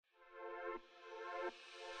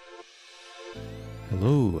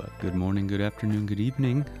Hello, good morning, good afternoon, good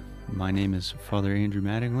evening. My name is Father Andrew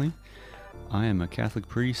Mattingly. I am a Catholic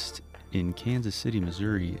priest in Kansas City,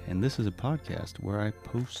 Missouri, and this is a podcast where I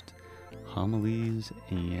post homilies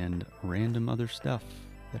and random other stuff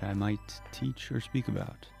that I might teach or speak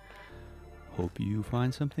about. Hope you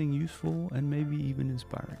find something useful and maybe even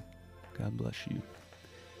inspiring. God bless you.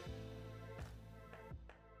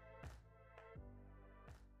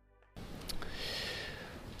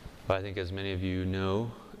 I think as many of you know,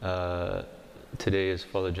 today is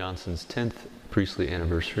Father Johnson's 10th priestly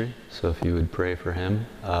anniversary. So if you would pray for him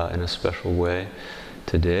in a special way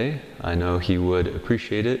today, I know he would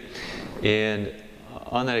appreciate it. And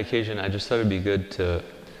on that occasion, I just thought it'd be good to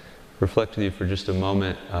reflect with you for just a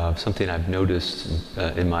moment of something I've noticed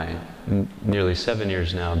in my nearly 7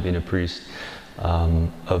 years now being a priest,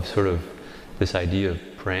 of sort of this idea of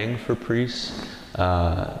praying for priests.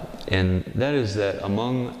 And that is that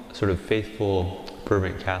among sort of faithful,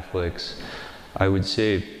 fervent Catholics, I would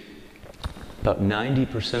say about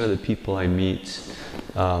 90% of the people I meet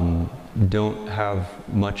don't have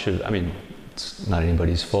much of, it's not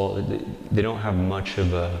anybody's fault, they don't have much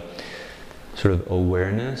of a sort of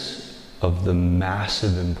awareness of the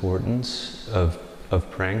massive importance of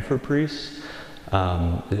praying for priests.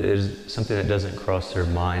 It is something that doesn't cross their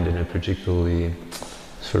mind in a particularly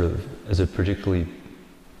as a particularly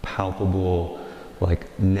palpable,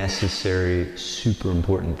 like necessary, super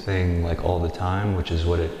important thing, like all the time, which is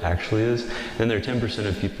what it actually is. Then there are 10%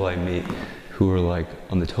 of people I meet who are like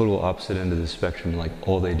on the total opposite end of the spectrum, like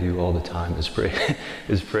all they do all the time is pray,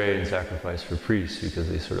 and sacrifice for priests because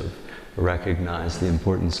they sort of recognize the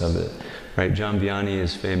importance of it, right? John Vianney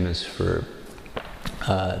is famous for,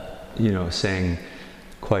 saying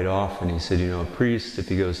quite often, he said, a priest, if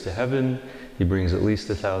he goes to heaven, he brings at least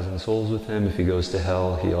 1,000 souls with him. If he goes to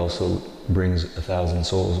hell, he also brings 1,000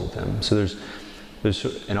 souls with him. So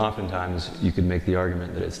and oftentimes you could make the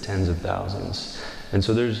argument that it's tens of thousands. And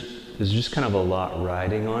so there's just kind of a lot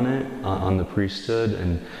riding on it, on the priesthood.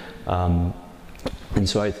 And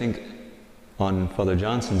so I think on Father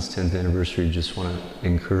Johnson's 10th anniversary, just want to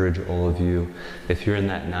encourage all of you, if you're in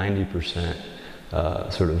that 90%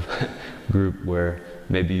 sort of group where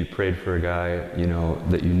maybe you prayed for a guy,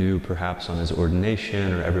 that you knew perhaps on his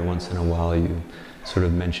ordination, or every once in a while you sort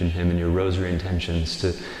of mention him in your rosary intentions,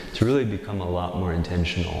 to really become a lot more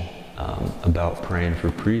intentional about praying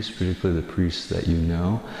for priests, particularly the priests that you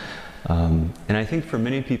know. And I think for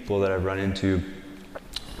many people that I've run into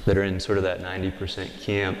that are in sort of that 90%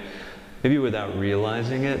 camp, maybe without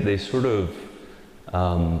realizing it, they sort of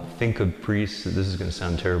think of priests, this is going to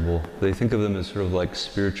sound terrible, they think of them as sort of like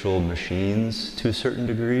spiritual machines to a certain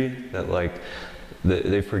degree, that like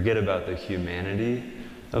they forget about the humanity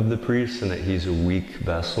of the priest and that he's a weak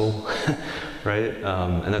vessel, right?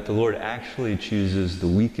 And that the Lord actually chooses the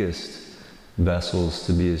weakest vessels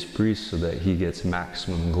to be his priests so that he gets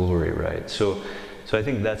maximum glory, right? So I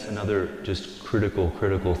think that's another just critical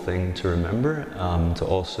thing to remember, to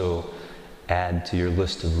also add to your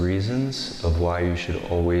list of reasons of why you should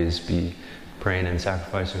always be praying and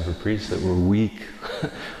sacrificing for priests, that we're weak,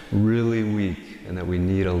 really weak, and that we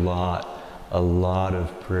need a lot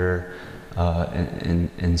of prayer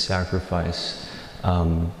and sacrifice.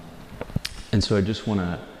 And so I just want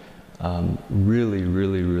to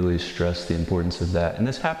really stress the importance of that. And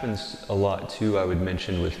this happens a lot too, I would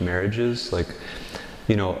mention, with marriages. Like,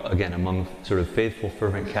 again, among sort of faithful,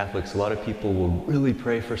 fervent Catholics, a lot of people will really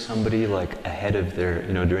pray for somebody like ahead of their,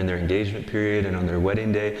 during their engagement period and on their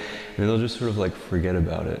wedding day, and they'll just sort of like forget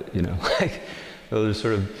about it, like they'll just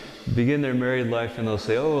sort of begin their married life and they'll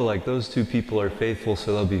say, oh, like those two people are faithful,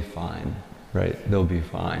 so they'll be fine, right? They'll be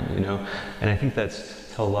fine, And I think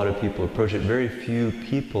that's how a lot of people approach it. Very few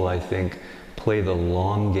people, I think, play the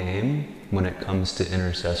long game when it comes to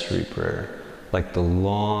intercessory prayer. Like the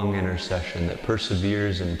long intercession that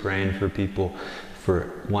perseveres in praying for people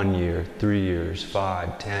for 1 year, 3 years,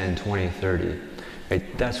 5, 10, 20, 30.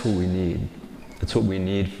 Right? That's what we need. That's what we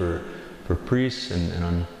need for priests, and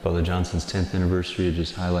on Father Johnson's 10th anniversary, to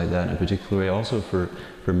just highlight that in a particular way. Also for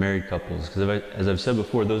married couples, because as I've said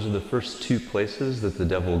before, those are the first two places that the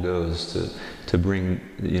devil goes to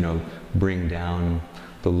bring down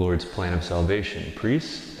the Lord's plan of salvation: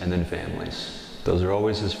 priests and then families. Those are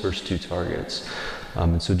always his first two targets.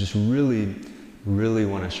 And so just really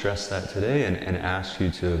want to stress that today, and ask you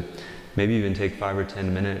to maybe even take 5 or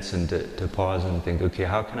 10 minutes and to pause and think, okay,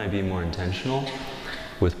 how can I be more intentional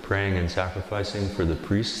with praying and sacrificing for the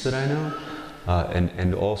priests that I know,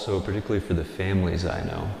 and also particularly for the families I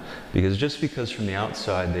know? Because just because from the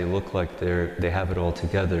outside they look like they have it all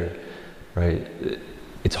together, right?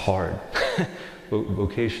 It's hard.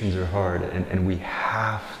 vocations are hard, and we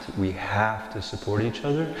have to support each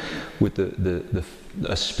other with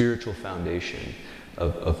a spiritual foundation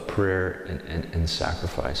of prayer and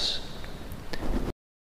sacrifice.